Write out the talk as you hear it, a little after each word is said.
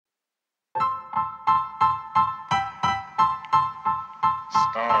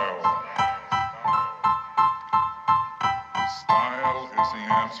Style. Style is the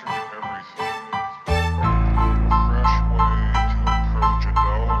answer to everything. A fresh way to approach a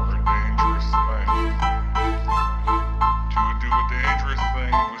dull or dangerous thing. To do a dangerous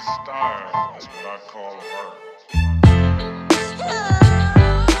thing with style is what I call art.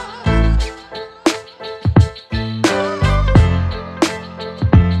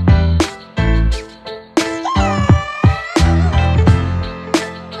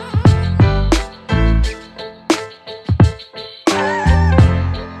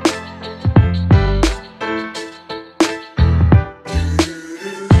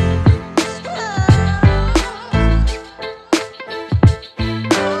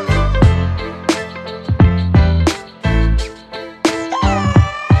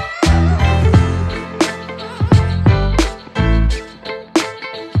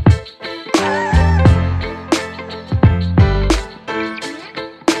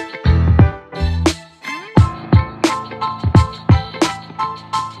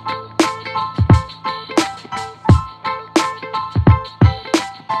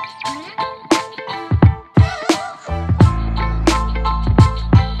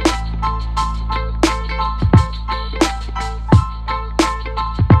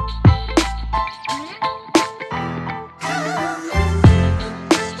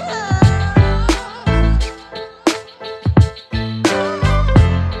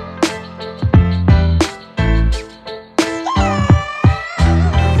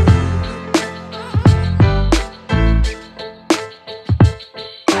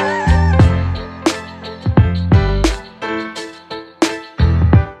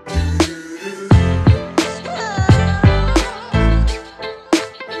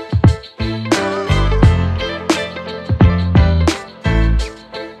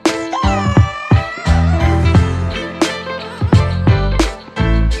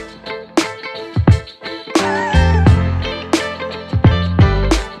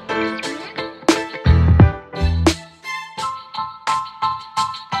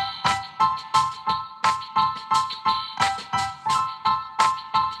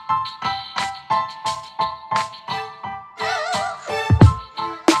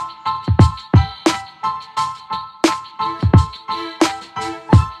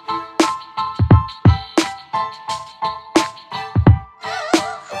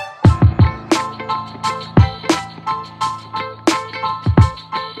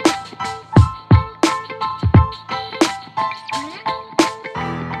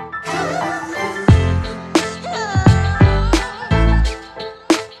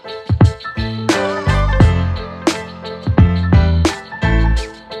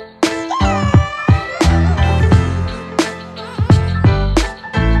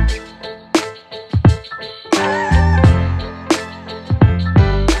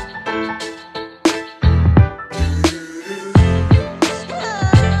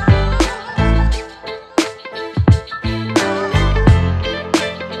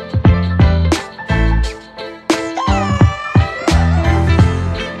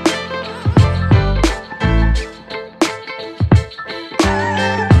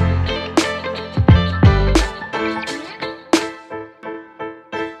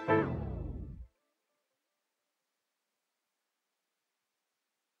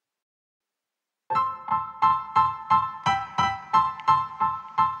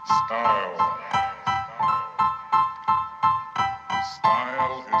 Style.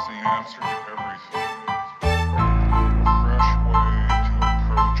 Style is the answer to everything. A fresh way to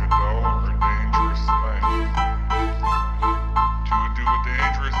approach a dull or dangerous thing. To do a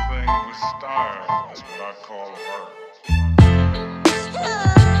dangerous thing with style is what I call art.